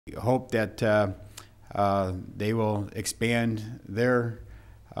hope that they will expand their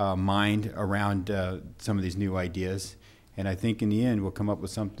mind around some of these new ideas. And I think in the end, we'll come up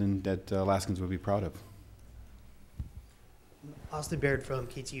with something that Alaskans will be proud of. Austin Baird from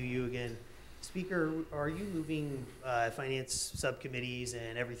KTUU again. Speaker, are you moving finance subcommittees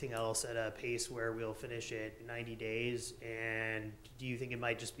and everything else at a pace where we'll finish it in 90 days? And do you think it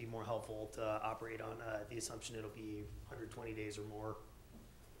might just be more helpful to operate on the assumption it'll be 120 days or more?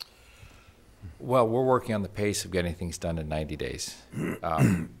 Well, we're working on the pace of getting things done in 90 days.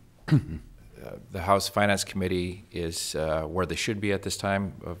 The House Finance Committee is where they should be at this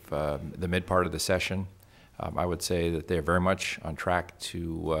time of the mid part of the session. I would say that they're very much on track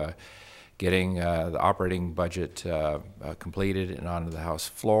to getting the operating budget completed and onto the House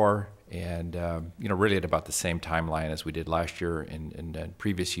floor, and really at about the same timeline as we did last year and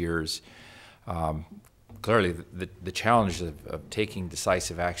previous years. Clearly, the challenges of taking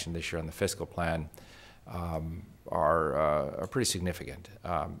decisive action this year on the fiscal plan are pretty significant.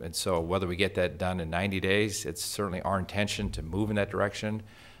 And so whether we get that done in 90 days, it's certainly our intention to move in that direction.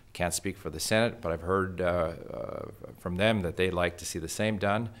 Can't speak for the Senate, but I've heard from them that they'd like to see the same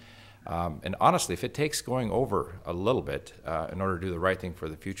done. And honestly, if it takes going over a little bit in order to do the right thing for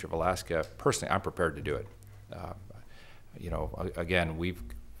the future of Alaska, personally, I'm prepared to do it. Again, we've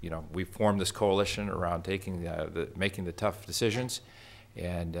formed this coalition around making the tough decisions,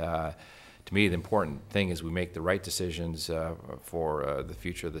 and to me, the important thing is we make the right decisions for the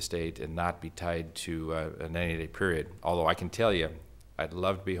future of the state and not be tied to a 90-day period. Although I can tell you, I'd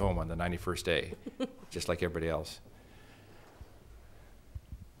love to be home on the 91st day, just like everybody else.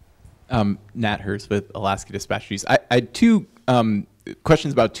 Nat Hurst with Alaska Dispatch News. I had two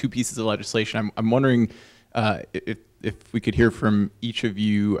questions about two pieces of legislation. I'm wondering if we could hear from each of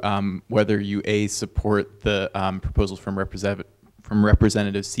you whether you support the proposals from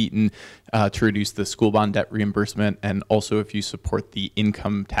Representative Seaton to reduce the school bond debt reimbursement, and also if you support the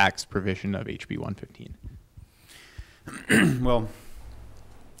income tax provision of HB 115. Well,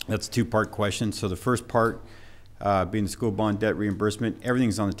 that's a two-part question. So the first part, being the school bond debt reimbursement,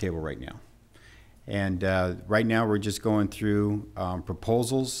 everything's on the table right now. And right now we're just going through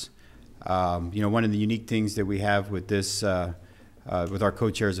proposals. One of the unique things that we have with this, with our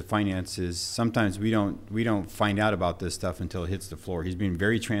co-chairs of finance, is sometimes we don't find out about this stuff until it hits the floor. He's being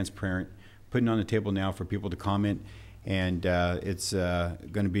very transparent, putting it on the table now for people to comment, and it's going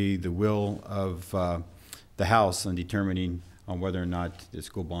to be the will of the House on determining on whether or not the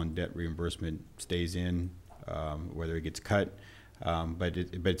school bond debt reimbursement stays in, whether it gets cut, but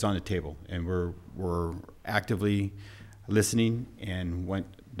it's on the table, and we're actively listening and want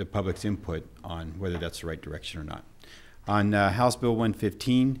the public's input on whether that's the right direction or not. On House Bill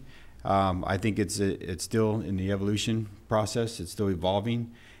 115, I think it's still in the evolution process. It's still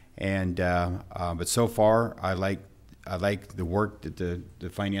evolving, and but so far I like the work that the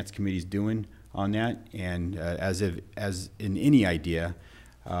Finance Committee is doing on that, and as in any idea,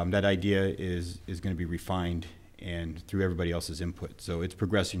 that idea is going to be refined and through everybody else's input. So it's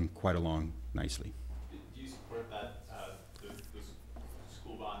progressing quite along nicely. Do you support that the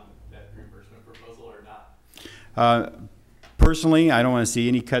school bond debt reimbursement proposal or not? Personally, I don't want to see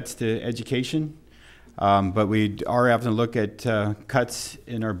any cuts to education, but we are having to look at cuts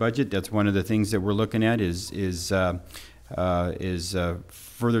in our budget. That's one of the things that we're looking at is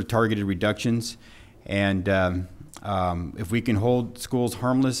further targeted reductions, and if we can hold schools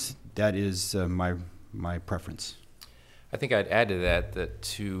harmless, that is my preference. I think I'd add to that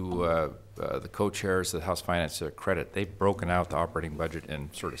to the co-chairs of the House Finance credit, they've broken out the operating budget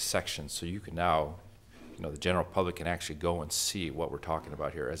in sort of sections, so you can now, the general public can actually go and see what we're talking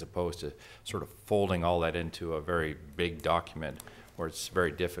about here, as opposed to sort of folding all that into a very big document where it's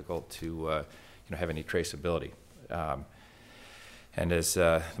very difficult to have any traceability. And as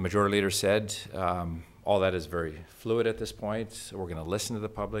the Majority Leader said, all that is very fluid at this point. So we're going to listen to the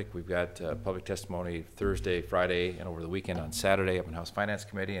public. We've got public testimony Thursday, Friday, and over the weekend on Saturday up in House Finance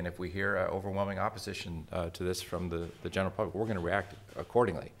Committee. And if we hear overwhelming opposition to this from the general public, we're going to react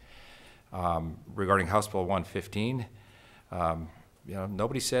accordingly. Regarding House Bill 115,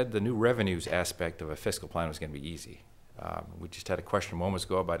 nobody said the new revenues aspect of a fiscal plan was going to be easy. We just had a question moments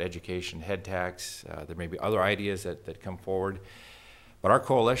ago about education, head tax. There may be other ideas that come forward. But our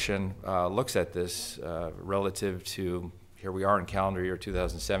coalition looks at this relative to, here we are in calendar year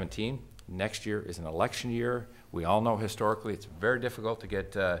 2017. Next year is an election year. We all know historically it's very difficult to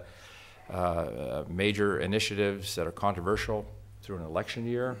get major initiatives that are controversial through an election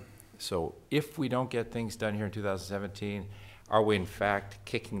year. So if we don't get things done here in 2017, are we in fact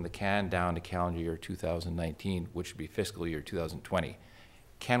kicking the can down to calendar year 2019, which would be fiscal year 2020?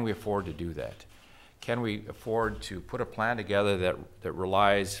 can we afford to do that? Can we afford to put a plan together that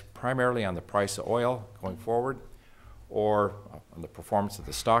relies primarily on the price of oil going forward, or on the performance of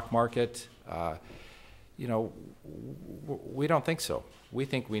the stock market? You know, we don't think so. We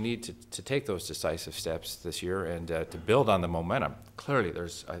think we need to take those decisive steps this year and to build on the momentum. Clearly,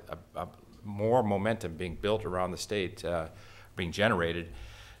 there's a more momentum being built around the state, being generated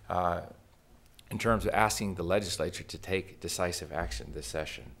in terms of asking the legislature to take decisive action this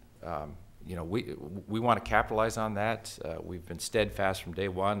session. You know, we want to capitalize on that. We've been steadfast from day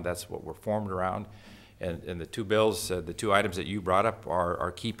one. That's what we're formed around. And the two bills, the two items that you brought up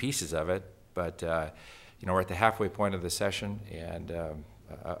are key pieces of it. But, you know, we're at the halfway point of the session. And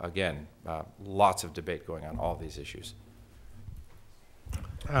again, lots of debate going on all these issues.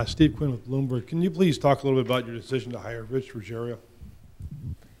 Steve Quinn with Bloomberg. Can you please talk a little bit about your decision to hire Rich Ruggiero?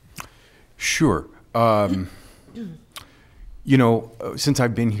 Sure. You know, since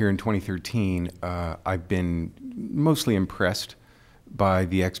I've been here in 2013, I've been mostly impressed by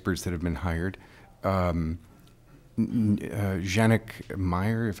the experts that have been hired. Yannick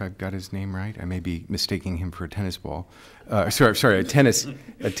Meyer, if I've got his name right, I may be mistaking him for a tennis ball. Sorry, a tennis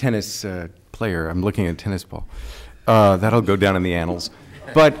player. I'm looking at a tennis ball. That'll go down in the annals.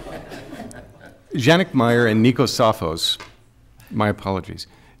 But Yannick Meyer and Nikos Safos, my apologies.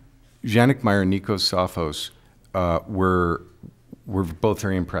 Yannick Meyer and Nikos Safos were both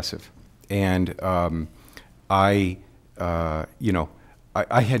very impressive, and you know,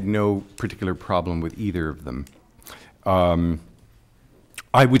 I had no particular problem with either of them.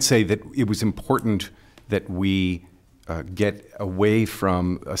 I would say that it was important that we get away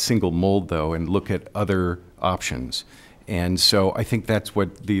from a single mold, though, and look at other options. And so I think that's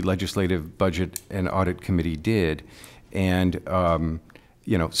what the Legislative Budget and Audit Committee did. And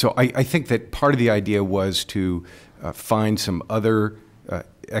you know, so I think that part of the idea was to find some other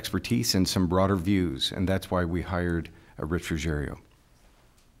expertise and some broader views, and that's why we hired Rich Ruggiero.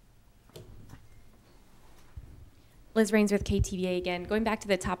 Liz Raines with KTVA again. Going back to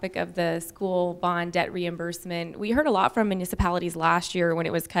the topic of the school bond debt reimbursement, we heard a lot from municipalities last year when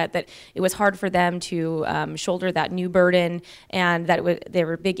it was cut that it was hard for them to shoulder that new burden, and that there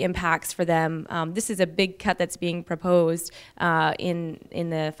were big impacts for them. This is a big cut that's being proposed in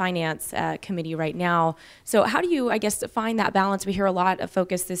the Finance Committee right now. So how do you, I guess, find that balance? We hear a lot of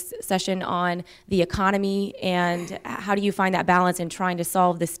focus this session on the economy, and how do you find that balance in trying to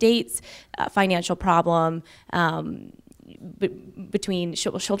solve the state's financial problem between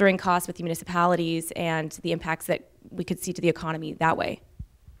shouldering costs with the municipalities and the impacts that we could see to the economy that way?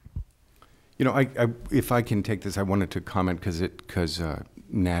 You know, if I can take this, I wanted to comment because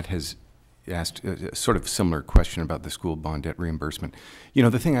Nat has asked a sort of similar question about the school bond debt reimbursement. You know,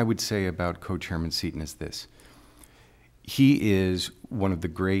 the thing I would say about Co-Chairman Seaton is this. He is one of the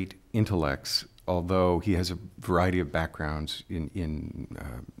great intellects, although he has a variety of backgrounds in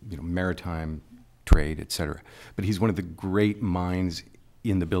you know, maritime trade, et cetera. But he's one of the great minds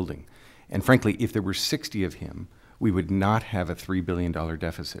in the building. And frankly, if there were 60 of him, we would not have a $3 billion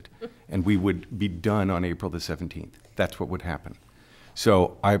deficit, and we would be done on April the 17th. That's what would happen.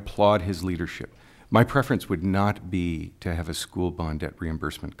 So I applaud his leadership. My preference would not be to have a school bond debt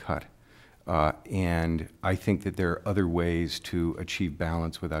reimbursement cut. And I think that there are other ways to achieve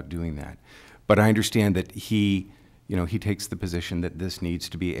balance without doing that. But I understand that he takes the position that this needs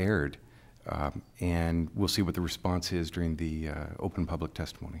to be aired. And we'll see what the response is during the open public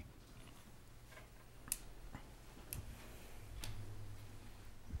testimony.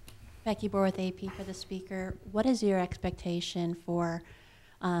 Becky Bohr with AP for the speaker. What is your expectation for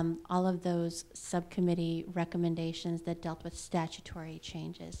all of those subcommittee recommendations that dealt with statutory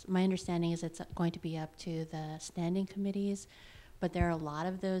changes? My understanding is it's going to be up to the standing committees, but there are a lot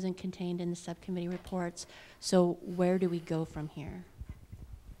of those contained in the subcommittee reports. So where do we go from here?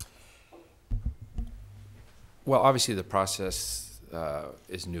 Well, obviously the process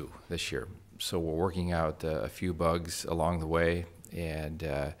is new this year, so we're working out a few bugs along the way,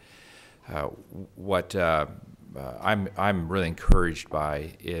 and what I'm really encouraged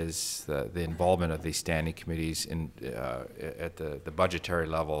by is the involvement of these standing committees at the budgetary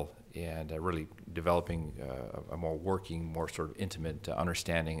level, and really developing a more sort of intimate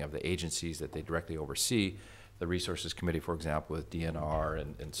understanding of the agencies that they directly oversee, the Resources Committee, for example, with DNR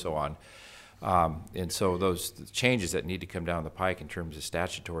and so on. And so those changes that need to come down the pike in terms of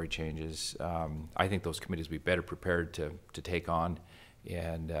statutory changes, I think those committees will be better prepared to take on.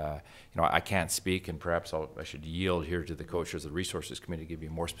 And you know, I can't speak, and perhaps I should yield here to the co-chairs of the Resources Committee to give you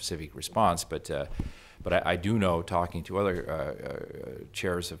a more specific response. But I do know, talking to other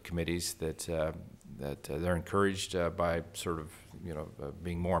chairs of committees, that that they're encouraged by sort of,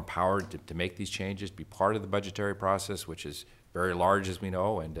 being more empowered to make these changes, be part of the budgetary process, which is very large, as we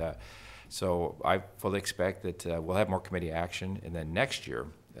know. And so I fully expect that we'll have more committee action. And then next year,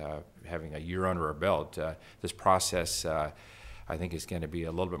 having a year under our belt, this process, I think, is going to be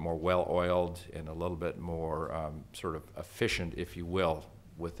a little bit more well-oiled and a little bit more sort of efficient, if you will,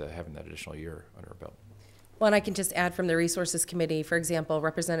 with having that additional year under our belt. Well, and I can just add from the Resources Committee, for example,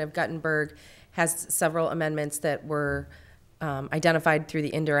 Representative Guttenberg has several amendments that were identified through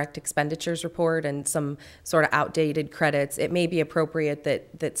the indirect expenditures report and some sort of outdated credits. It may be appropriate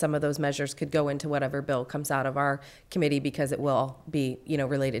that some of those measures could go into whatever bill comes out of our committee, because it will be,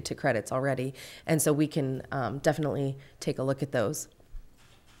 related to credits already. And so we can definitely take a look at those.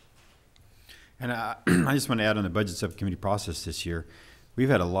 And I just want to add on the budget subcommittee process this year, we've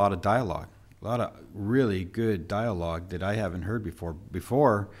had a lot of dialogue, a lot of really good dialogue that I haven't heard before.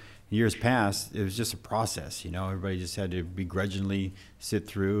 Before, years past, it was just a process, everybody just had to begrudgingly sit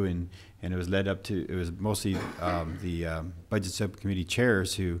through, and it was led up to, it was mostly the budget subcommittee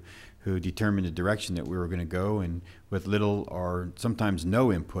chairs who determined the direction that we were going to go, and with little or sometimes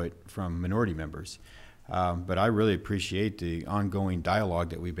no input from minority members. But I really appreciate the ongoing dialogue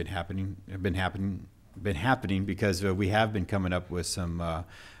that we've been happening because we have been coming up with some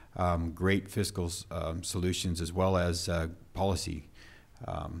great fiscal solutions, as well as policy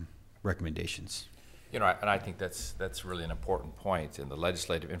recommendations. And I think that's really an important point. And the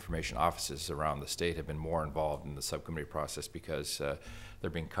legislative information offices around the state have been more involved in the subcommittee process, because they're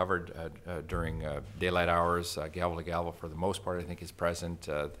being covered during daylight hours. Gavel to gavel, for the most part, I think, is present.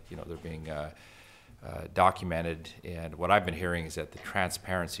 They're being documented. And what I've been hearing is that the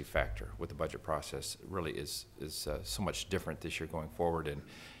transparency factor with the budget process really is so much different this year going forward. And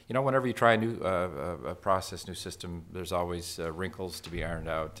whenever you try a new process, new system, there's always wrinkles to be ironed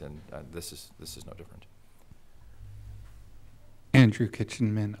out, and this is no different. Andrew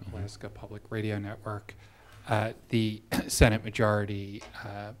Kitchenman, Alaska Public Radio Network. The Senate majority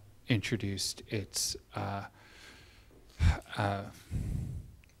introduced its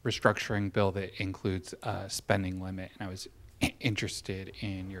restructuring bill that includes a spending limit, and I was interested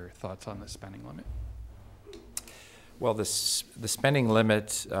in your thoughts on the spending limit. Well, the spending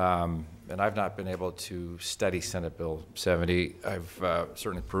limit, and I've not been able to study Senate Bill 70. I've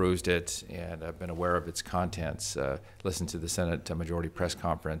certainly perused it, and I've been aware of its contents, listened to the Senate Majority Press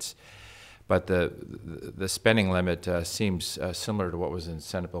Conference. But the spending limit seems similar to what was in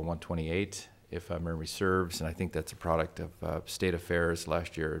Senate Bill 128, if memory serves, and I think that's a product of state affairs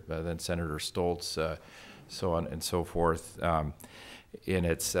last year, then Senator Stoltz, so on and so forth. And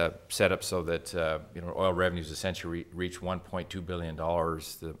it's set up so that oil revenues essentially reach $1.2 billion.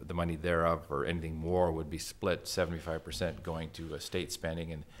 The money thereof, or anything more, would be split 75% going to state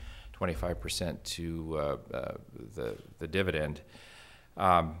spending and 25% to the dividend.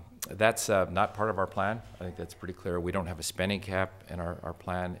 That's not part of our plan. I think that's pretty clear. We don't have a spending cap in our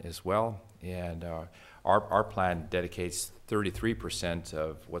plan as well. And our plan dedicates 33%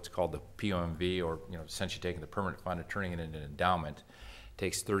 of what's called the POMV, or essentially taking the permanent fund and turning it into an endowment.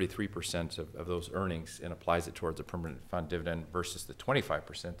 Takes 33% of those earnings and applies it towards a permanent fund dividend versus the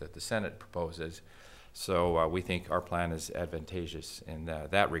 25% that the Senate proposes. So we think our plan is advantageous in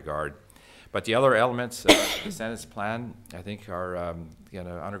that regard. But the other elements of the Senate's plan, I think, are going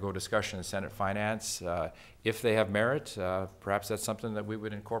to undergo discussion in Senate Finance. If they have merit, perhaps that's something that we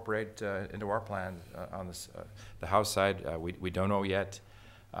would incorporate into our plan on the House side. We don't know yet.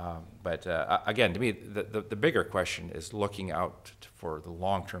 But again, to me, the bigger question is looking out for the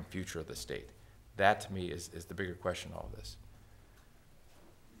long-term future of the state. That, to me, is the bigger question in all of this.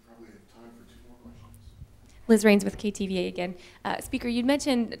 We probably have time for 2 more questions. Liz Raines with KTVA again. Speaker, you'd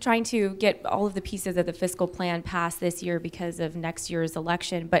mentioned trying to get all of the pieces of the fiscal plan passed this year because of next year's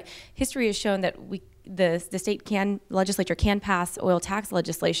election, but history has shown that the state legislature can pass oil tax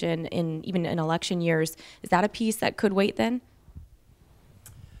legislation even in election years. Is that a piece that could wait then?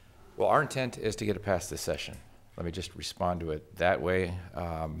 Well, our intent is to get it past this session. Let me just respond to it that way.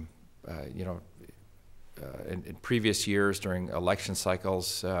 In previous years during election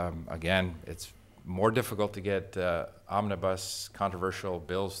cycles, again, it's more difficult to get omnibus controversial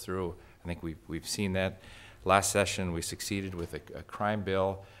bills through. I think we've seen that. Last session, we succeeded with a crime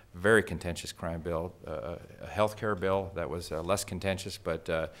bill, very contentious crime bill, a health care bill that was less contentious,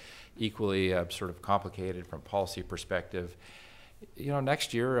 but equally sort of complicated from policy perspective.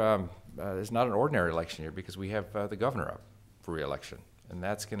 Next year is not an ordinary election year, because we have the governor up for re-election, and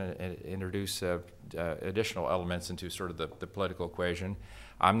that's going to introduce additional elements into sort of the political equation.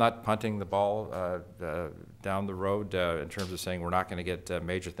 I'm not punting the ball down the road in terms of saying we're not going to get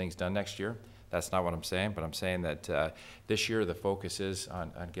major things done next year. That's not what I'm saying, but I'm saying that this year the focus is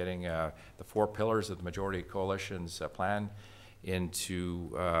on getting the 4 pillars of the Majority Coalition's plan into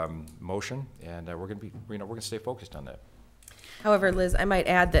motion, and we're going to be, we're going to stay focused on that. However, Liz, I might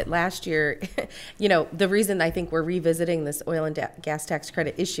add that last year, the reason I think we're revisiting this oil and gas tax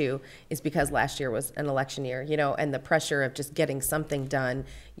credit issue is because last year was an election year, and the pressure of just getting something done,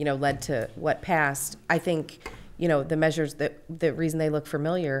 led to what passed. I think, the measures the reason they look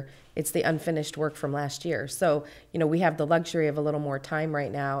familiar, it's the unfinished work from last year. So, we have the luxury of a little more time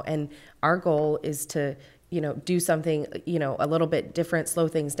right now, and our goal is to do something, a little bit different, slow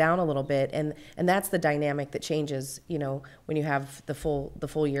things down a little bit. And that's the dynamic that changes, when you have the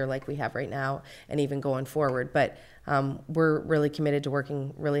full year like we have right now and even going forward. But we're really committed to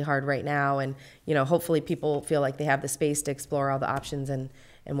working really hard right now. And, hopefully people feel like they have the space to explore all the options, and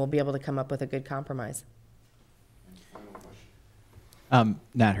we'll be able to come up with a good compromise.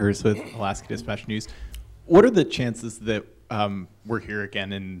 Nat Hurst with Alaska Dispatch News. What are the chances that we're here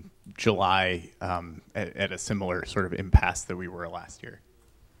again in July at a similar sort of impasse that we were last year?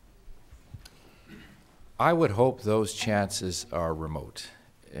 I would hope those chances are remote.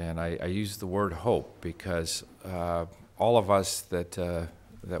 And I use the word hope because all of us that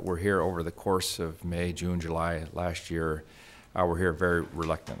were here over the course of May, June, July last year were here very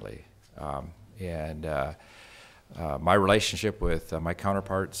reluctantly. My relationship with my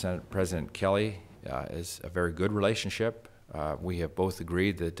counterpart, Senate President Kelly, is a very good relationship. We have both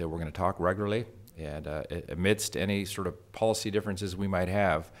agreed that we're going to talk regularly, and amidst any sort of policy differences we might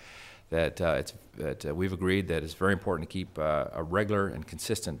have, that we've agreed that it's very important to keep a regular and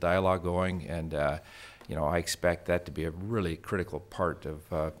consistent dialogue going, and I expect that to be a really critical part of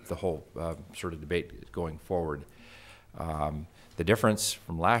the whole sort of debate going forward. The difference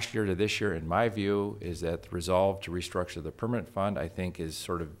from last year to this year, in my view, is that the resolve to restructure the permanent fund, I think, is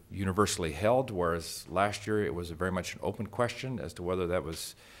sort of universally held, whereas last year it was very much an open question as to whether that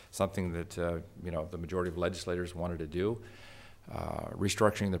was something that the majority of legislators wanted to do.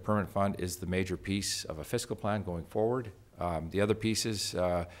 Restructuring the permanent fund is the major piece of a fiscal plan going forward. The other pieces,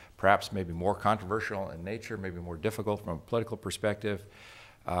 perhaps maybe more controversial in nature, maybe more difficult from a political perspective.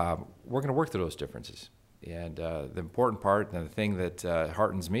 We're going to work through those differences. And the important part, and the thing that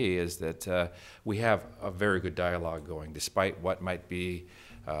heartens me, is that we have a very good dialogue going, despite what might be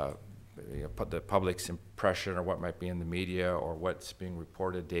the public's impression, or what might be in the media, or what's being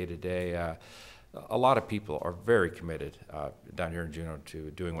reported day to day. A lot of people are very committed down here in Juneau to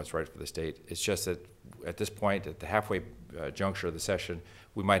doing what's right for the state. It's just that at this point, at the halfway juncture of the session,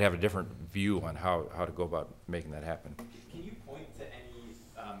 we might have a different view on how to go about making that happen.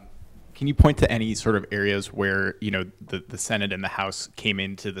 Can you point to any sort of areas where the Senate and the House came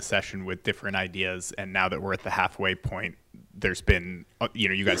into the session with different ideas, and now that we're at the halfway point, there's been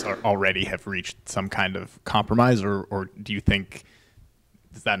you guys already have reached some kind of compromise, or do you think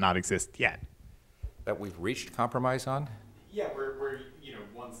does that not exist yet? That we've reached compromise on? Yeah, where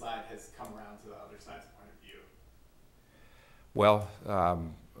one side has come around to the other side's point of view. Well,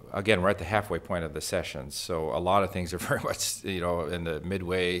 again, we're at the halfway point of the session, so a lot of things are very much, in the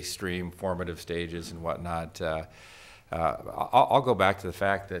midway stream, formative stages and whatnot. I'll go back to the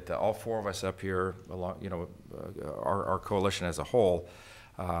fact that all 4 of us up here, along, our coalition as a whole,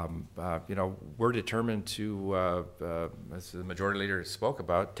 we're determined to, as the majority leader spoke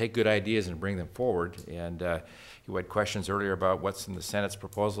about, take good ideas and bring them forward. And you had questions earlier about what's in the Senate's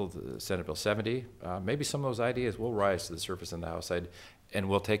proposal, Senate Bill 70. Maybe some of those ideas will rise to the surface on the House side, and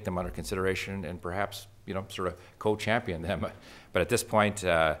we'll take them under consideration and perhaps, sort of co-champion them. But at this point,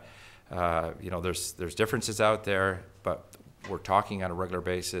 there's differences out there, but we're talking on a regular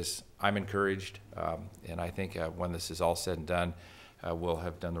basis. I'm encouraged, and I think when this is all said and done, we'll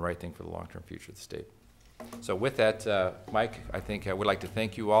have done the right thing for the long-term future of the state. So with that, Mike, I think I would like to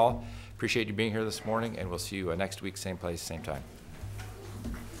thank you all. Appreciate you being here this morning, and we'll see you next week, same place, same time.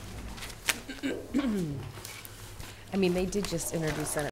 I mean, they did just introduce Senate